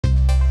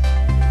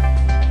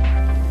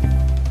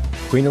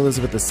Queen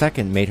Elizabeth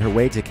II made her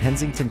way to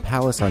Kensington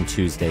Palace on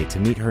Tuesday to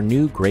meet her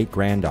new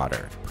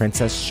great-granddaughter,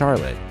 Princess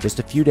Charlotte, just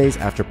a few days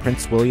after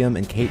Prince William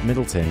and Kate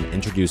Middleton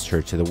introduced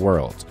her to the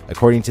world.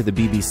 According to the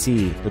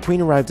BBC, the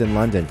Queen arrived in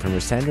London from her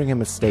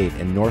Sandringham estate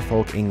in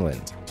Norfolk,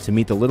 England, to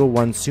meet the little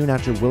one soon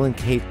after Will and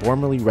Kate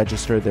formally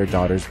registered their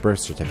daughter's birth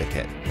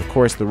certificate. Of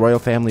course, the royal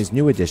family's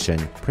new addition,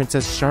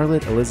 Princess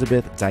Charlotte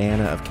Elizabeth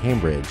Diana of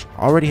Cambridge,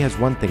 already has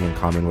one thing in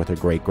common with her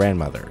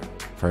great-grandmother: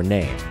 her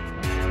name.